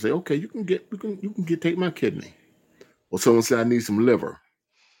somebody come up and say, okay, you can take my kidney. Or someone say, I need some liver.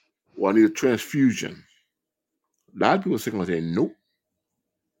 Or I need a transfusion. A lot of people are going to say, nope,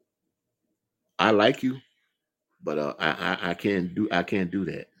 I like you, but I can't do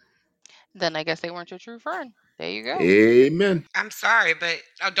that. then I guess they weren't your true friend. There you go. Amen. I'm sorry, but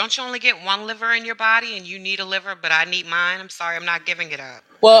don't you only get one liver in your body and you need a liver, but I need mine? I'm sorry, I'm not giving it up.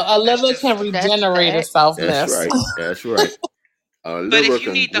 Well, a That's liver can just. That's regenerate facts. itself, That's miss. right. That's right. A But liver if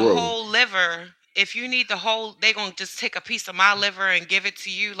you can need the grow. whole liver, if you need the whole, they gonna just take a piece of my liver and give it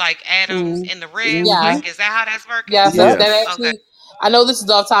to you like Adams Mm, in the rib. Yeah. mm-hmm. Like, is that how that's working? Yes, that Yes. Okay. actually. I know this is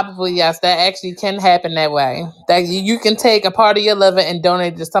off topic, but yes, that actually can happen that way. That you can take a part of your liver and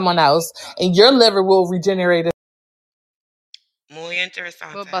donate it to someone else, and your liver will regenerate. Muy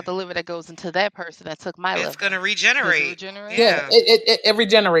What interesante. about the liver that goes into that person that took my It's gonna liver? Does it regenerate. regenerate? Yeah, Yeah. it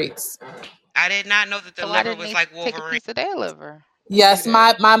regenerates. I did not know that the So why liver didn't was they like take a Wolverine. piece of their liver and do Yes,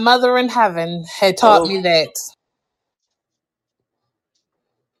 that? my mother in heaven had taught Oh, me that.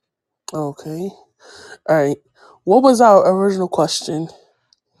 okay. All right. What was our original question?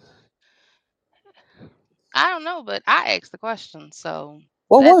 I don't know, but I asked the question, so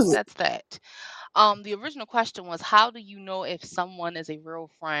What that's was it? that's that. The original question was, how do you know if someone is a real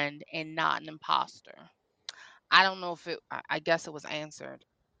friend and not an imposter? I don't know if it. I guess it was answered.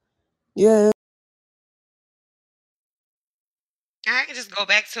 Yeah. I can just go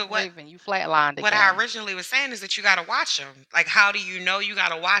back to what Raven, you flatlined what I again. originally was saying is that you gotta watch them. Like, how do you know you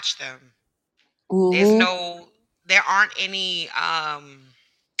gotta watch them? There's Mm-hmm. no, there aren't any.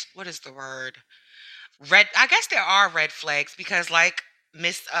 What is the word? Red, I guess there are red flags because like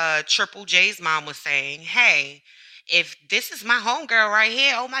Miss Triple J's mom was saying, hey, if this is my homegirl right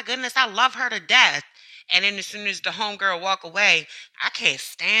here, oh my goodness, I love her to death. And then as soon as the homegirl walk away, I can't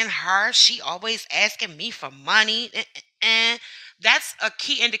stand her. She always asking me for money. That's a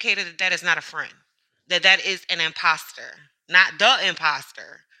key indicator that that is not a friend. That that is an imposter, not the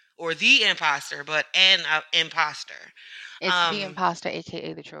imposter or the imposter, but an imposter. It's the Um, imposter,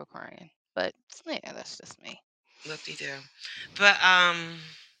 aka the true Aquarian. But yeah, that's just me. Look, they do. But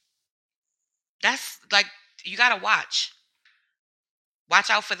that's like you gotta watch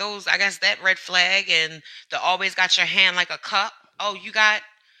out for those. I guess that red flag and the always got your hand like a cup. Oh, you got,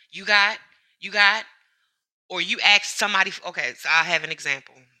 you got, or you ask somebody. Okay, so I have an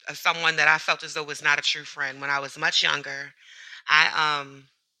example of someone that I felt as though was not a true friend when I was much younger. I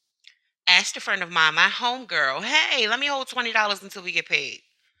asked a friend of mine, my homegirl, hey, let me hold $20 until we get paid.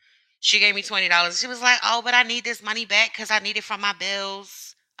 She gave me $20. She was like, oh, but I need this money back because I need it from my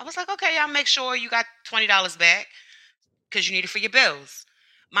bills. I was like, okay, I'll make sure you got $20 back because you need it for your bills.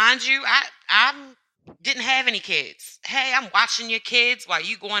 Mind you, I didn't have any kids. Hey, I'm watching your kids while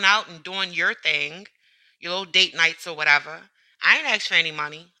you going out and doing your thing, your little date nights or whatever. I ain't asked for any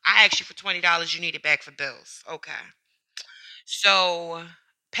money. I asked you for $20. You need it back for bills. Okay. So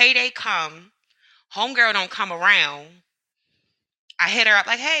payday come, homegirl don't come around. I hit her up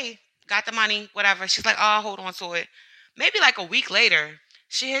like, hey, got the money, whatever. She's like, oh, hold on to it. Maybe like a week later,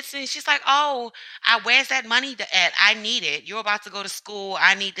 she hits me. She's like, oh, where's that money at? I need it. You're about to go to school.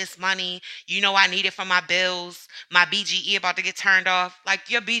 I need this money. You know, I need it for my bills. My BGE about to get turned off. Like,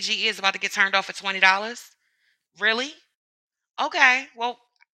 your BGE is about to get turned off for $20? Really? Okay. Well,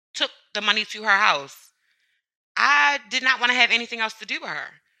 took the money to her house. I did not want to have anything else to do with her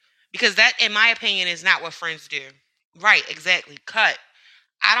because that, in my opinion, is not what friends do. Right, exactly. Cut.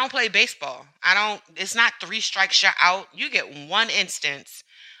 I don't play baseball. I don't, it's not three strikes you're out. You get one instance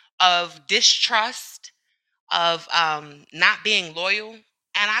of distrust, of not being loyal, and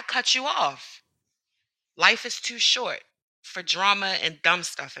I cut you off. Life is too short for drama and dumb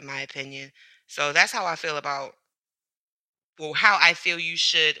stuff, in my opinion. So that's how I feel about, well, how I feel you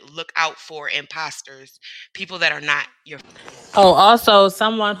should look out for imposters, people that are not your. Oh, also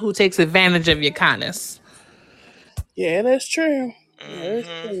someone who takes advantage of your kindness. Yeah, that's true. That is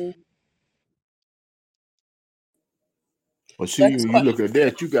Hmm. true. But see, Next you look question. at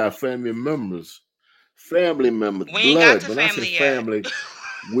that, you got family members, We ain't got blood. to When I say family yet. family,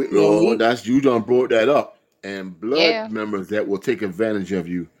 Yeah, that's you done brought that up. And blood Yeah. members that will take advantage of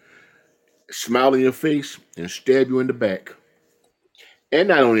you, smile in your face, and stab you in the back. And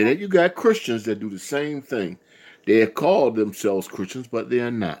not only that, you got Christians that do the same thing. They call themselves Christians, but they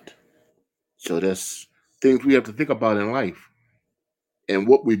are not. So that's things we have to think about in life and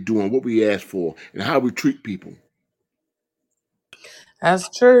what we're doing, what we ask for, and how we treat people. That's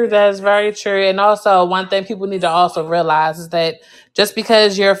true. That's very true. And also, one thing people need to also realize is that just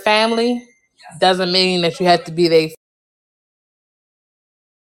because you're family doesn't mean that you have to be there.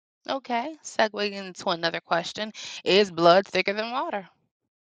 Okay. Segueing into another question. Is blood thicker than water?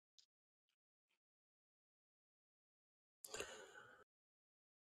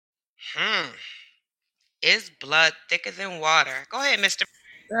 Hmm. Is blood thicker than water? Go ahead, Mr.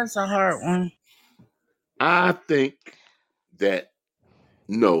 That's a hard one. I think that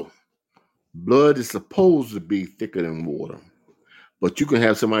no, blood is supposed to be thicker than water, but you can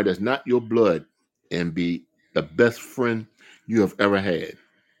have somebody that's not your blood and be the best friend you have ever had.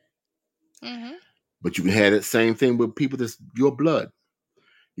 Mm-hmm. But you can have that same thing with people that's your blood.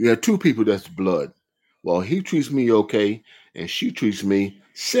 You have two people that's blood. Well, he treats me okay, and she treats me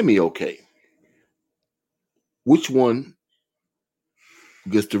semi okay. Which one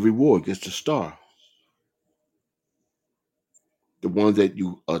gets the reward, gets the star? The ones that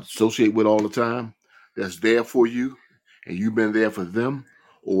you associate with all the time, that's there for you, and you've been there for them,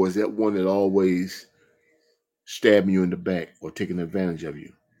 or is that one that always stabbing you in the back or taking advantage of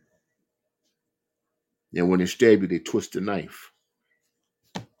you? And when they stab you, they twist the knife.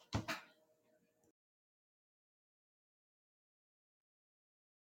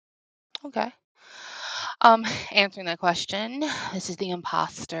 Okay. Answering that question, this is the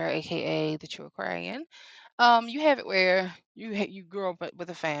imposter, aka the true Aquarian. You have it where you grow up with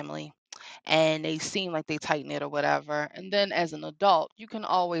a family, and they seem like they tight knit or whatever, and then as an adult, you can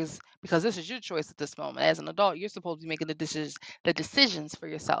always, because this is your choice at this moment. As an adult, you're supposed to be making the decisions for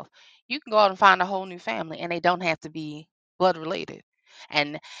yourself. You can go out and find a whole new family, and they don't have to be blood related.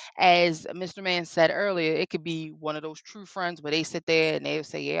 And as Mr. Man said earlier, it could be one of those true friends where they sit there and they'll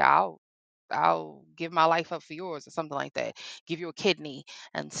say, "Yeah, I'll give my life up for yours," or something like that. Give you a kidney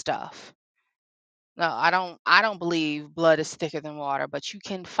and stuff. No, I don't believe blood is thicker than water, but you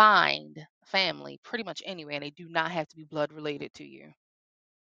can find family pretty much anywhere, and they do not have to be blood related to you.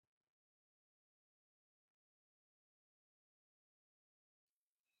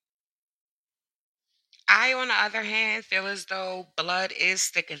 I, on the other hand, feel as though blood is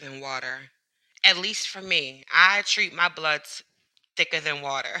thicker than water. At least for me, I treat my blood thicker than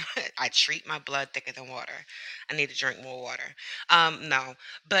water. I treat my blood thicker than water. I need to drink more water. No,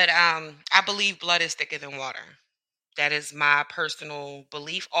 but I believe blood is thicker than water. That is my personal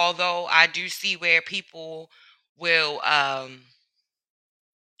belief. Although I do see where people will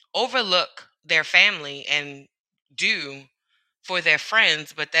overlook their family and do for their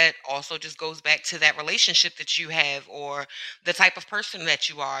friends, but that also just goes back to that relationship that you have or the type of person that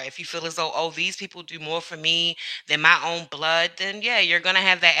you are. If you feel as though, oh, these people do more for me than my own blood, then yeah, you're going to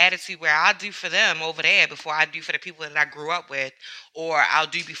have that attitude where I'll do for them over there before I do for the people that I grew up with, or I'll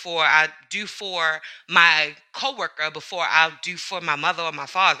do before I do for my coworker before I'll do for my mother or my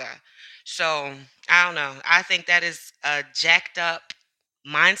father. So I don't know. I think that is a jacked up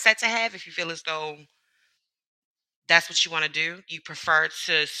mindset to have if you feel as though that's what you want to do. You prefer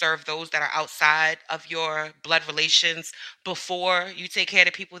to serve those that are outside of your blood relations before you take care of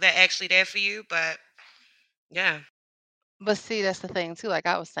the people that actually there for you. But yeah. But see, that's the thing too, like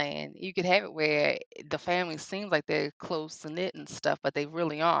I was saying, you could have it where the family seems like they're close knit and stuff, but they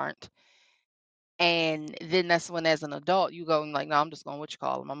really aren't. And then that's when, as an adult, you go and like, no, I'm just going what you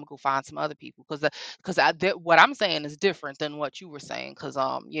call them. I'm gonna go find some other people because what I'm saying is different than what you were saying. Because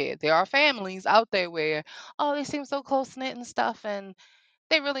yeah, there are families out there where oh they seem so close knit and stuff, and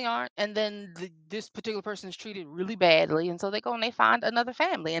they really aren't. And then this particular person is treated really badly, and so they go and they find another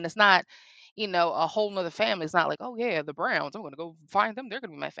family, and it's not, a whole nother family. It's not like, oh yeah, the Browns. I'm gonna go find them. They're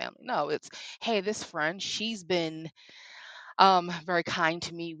gonna be my family. No, it's hey, this friend, she's been very kind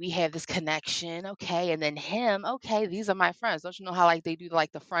to me. We have this connection, okay, and then him, okay, these are my friends. Don't you know how like they do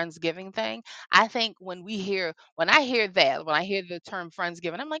like the friendsgiving thing? I think when I hear the term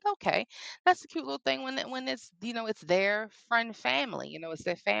friendsgiving, I'm like, okay, that's a cute little thing when it's it's their friend family, it's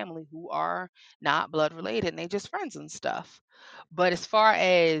their family who are not blood related and they just friends and stuff. But as far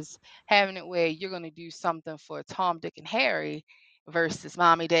as having it where you're gonna do something for Tom, Dick, and Harry versus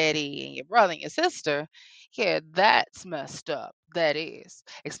mommy, daddy, and your brother and your sister, yeah, that's messed up. That is.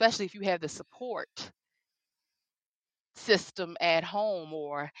 Especially if you have the support system at home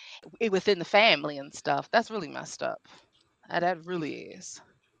or within the family and stuff. That's really messed up. That really is.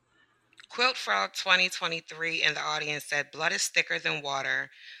 Quilt Frog 2023 in the audience said blood is thicker than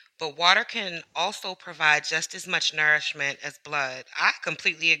water, but water can also provide just as much nourishment as blood. I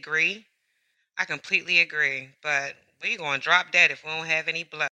completely agree. I completely agree. But we gonna drop dead if we don't have any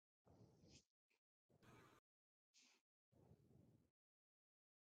blood.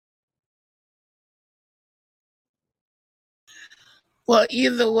 Well,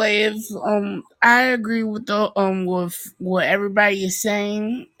 either way, if I agree with the with what everybody is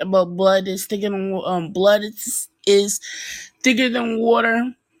saying about blood is thicker than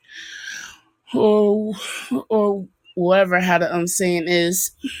water, or or whatever how the saying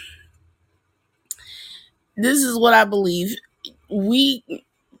is. This is what I believe. We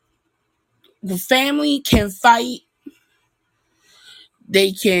the family can fight,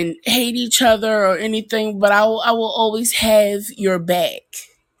 they can hate each other or anything, but I will always have your back.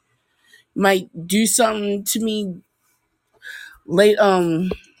 Might do something to me late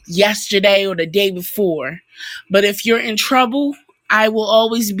yesterday or the day before. But if you're in trouble, I will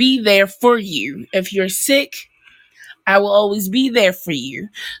always be there for you. If you're sick, I will always be there for you.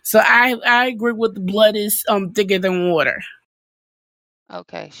 So I agree with the blood is thicker than water.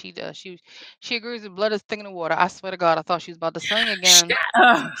 Okay, she does. She agrees with blood is thicker than water. I swear to God, I thought she was about to sing Shut again.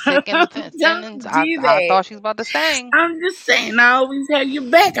 up. Sick and sentence. Don't do I that. thought she was about to sing. I'm just saying I always have your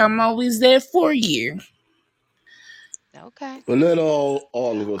back. I'm always there for you. Okay. But let all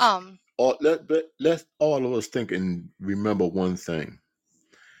of us Um, let all of us think and remember one thing.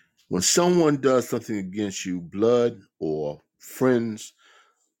 When someone does something against you, blood or friends,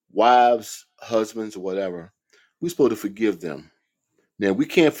 wives, husbands, or whatever, we're supposed to forgive them. Now we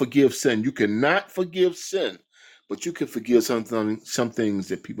can't forgive sin. You cannot forgive sin, but you can forgive some things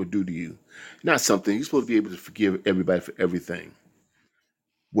that people do to you. Not something. You're supposed to be able to forgive everybody for everything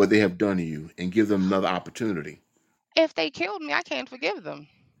what they have done to you and give them another opportunity. if they killed me, I can't forgive them.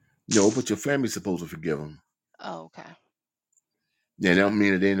 No, but your family's supposed to forgive them. Oh, okay. Now, that don't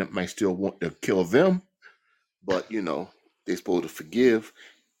mean that they might still want to kill them, but they're supposed to forgive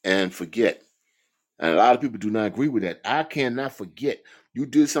and forget. And a lot of people do not agree with that. I cannot forget. You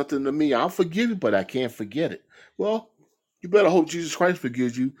did something to me. I'll forgive you, but I can't forget it. Well, you better hope Jesus Christ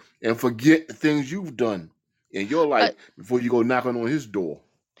forgives you and forget the things you've done in your life But before you go knocking on his door.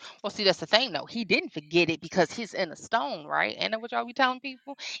 well, see, that's the thing though. He didn't forget it because he's in a stone, right? And then what y'all be telling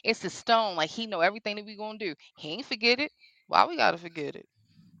people? It's the stone. Like he know everything that we gonna do. He ain't forget it. Why we gotta forget it?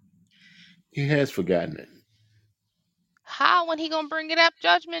 He has forgotten it. How when he gonna bring it up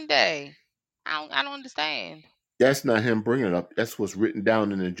Judgment Day? I don't understand. That's not him bringing it up. That's what's written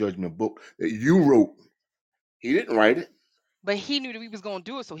down in the judgment book that you wrote. He didn't write it. But he knew that we was gonna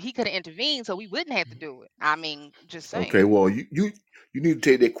do it, so he could have intervened, so we wouldn't have to do it. I mean, just Okay, saying. well, you need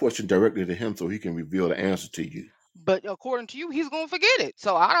to take that question directly to him so he can reveal the answer to you. But according to you, he's gonna forget it.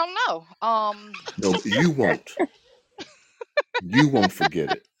 So I don't know. No, you won't. You won't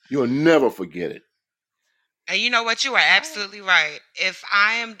forget it. You'll never forget it. And you know what? You are All right. absolutely right. If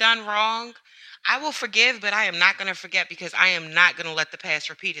I am done wrong, I will forgive, but I am not going to forget because I am not going to let the past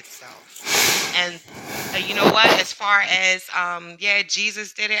repeat itself. And you know what? As far as yeah,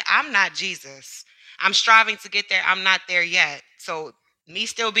 Jesus did it. I'm not Jesus. I'm striving to get there. I'm not there yet. So me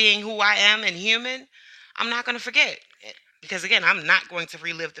still being who I am and human, I'm not going to forget it because again, I'm not going to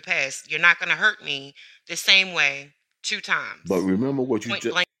relive the past. You're not going to hurt me the same way two But times. remember what you Point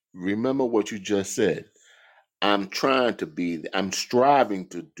just blank. remember what you just said. I'm trying to be. I'm striving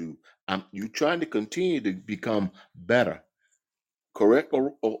to do. You trying to continue to become better. Correct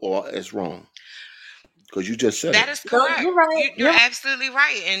or it's wrong? Because you just said That it. is No, correct. you're right. You're You're right. absolutely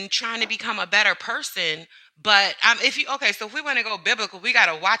right in trying to become a better person. But if you okay, so if we want to go biblical, we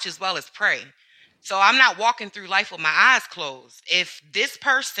got to watch as well as pray. So I'm not walking through life with my eyes closed. If this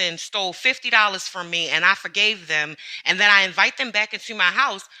person stole $50 from me and I forgave them, and then I invite them back into my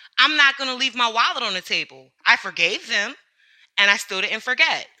house, I'm not going to leave my wallet on the table. I forgave them, and I still didn't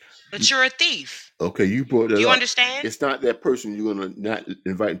forget. But you're a thief. Okay, you brought Do it you up. understand? It's not that person you're gonna not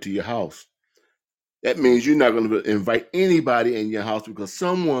invite into your house. That means you're not gonna invite anybody in your house because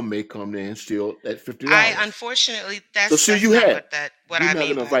someone may come there and steal that I $50. unfortunately So that's see, that's you not had. what You're I not mean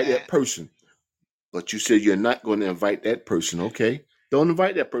gonna by invite that that. person, but you said you're not going to invite that person. Okay, don't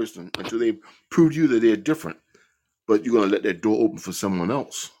invite that person until they prove to you that they're different. But you're gonna let that door open for someone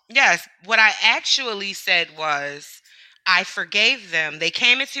else. Yes, what I actually said was I forgave them. They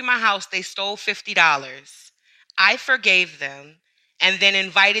came into my house, they stole $50. I forgave them and then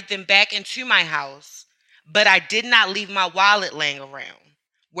invited them back into my house, but I did not leave my wallet laying around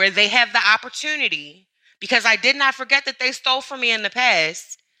where they have the opportunity because I did not forget that they stole from me in the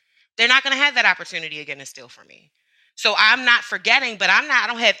past. They're not going to have that opportunity again to steal from me. So I'm not forgetting, but I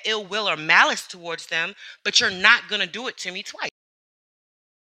don't have ill will or malice towards them, but you're not going to do it to me twice.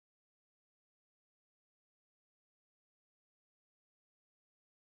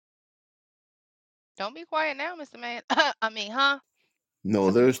 Don't be quiet now, Mr. Man. I mean, huh?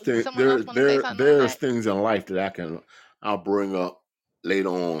 No, Some someone else want to say something on there's that? things in life that I'll bring up later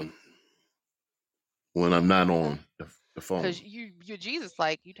on when I'm not Okay. on the phone. Cause you're Jesus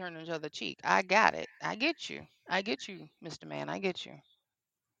like you turn the other cheek. I got it. I get you. I get you, Mr. Man. I get you.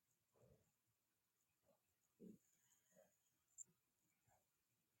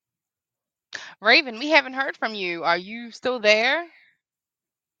 Raven, we haven't heard from you. Are you still there?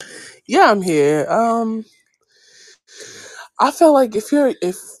 Yeah, I'm here. I feel like if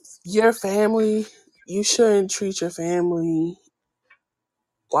your family, you shouldn't treat your family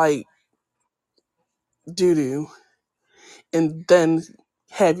like doo doo, and then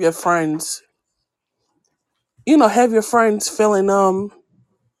have your friends, have your friends feeling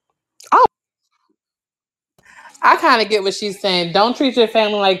oh I kind of get what she's saying. Don't treat your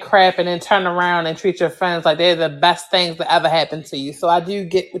family like crap and then turn around and treat your friends like they're the best things that ever happened to you. So I do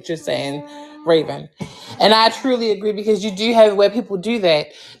get what you're saying, Raven. And I truly agree because you do have where people do that.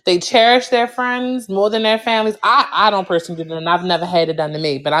 They cherish their friends more than their families. I don't personally do that, and I've never had it done to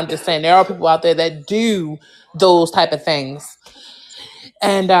me. But I'm just saying there are people out there that do those type of things.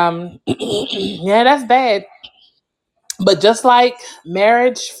 And yeah, that's bad. But just like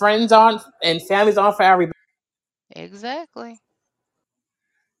marriage, friends aren't and families aren't for everybody. Exactly.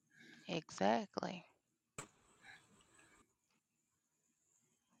 Exactly.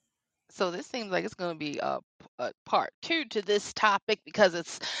 So this seems like it's going to be a part two to this topic because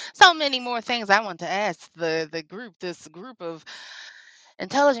it's so many more things I want to ask this group of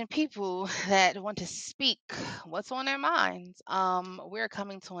intelligent people that want to speak what's on their minds. We're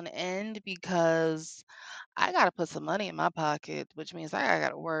coming to an end because I gotta put some money in my pocket, which means I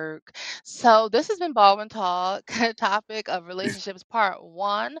gotta work. So this has been Baldwin Talk, topic of relationships part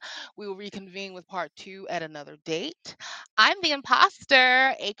one. We will reconvene with part two at another date. I'm the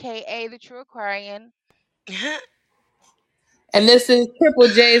imposter, aka the true Aquarian. And this is Triple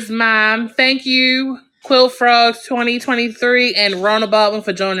J's mom. Thank you, Quill Frogs 2023 and Rona Baldwin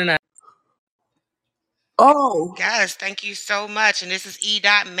for joining us. oh Guys, thank you so much. And this is E.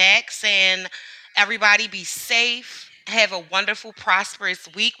 Max saying, everybody be safe. Have a wonderful, prosperous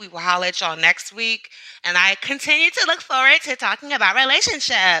week. We will holler at y'all next week. And I continue to look forward to talking about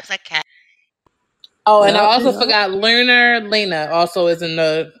relationships. Okay. Oh, and I Yep, also yep. forgot Lena also is in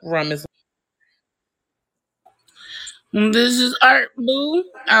the room as well. This is Art Boo.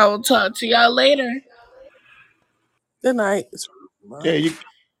 I will talk to y'all later. Good night. Yeah,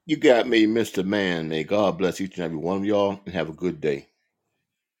 you got me, Mr. Man. May God bless each and every one of y'all and have a good day.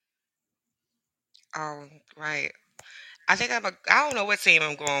 Oh, right. I don't know what team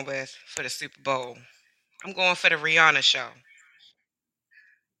I'm going with for the Super Bowl. I'm going for the Rihanna show.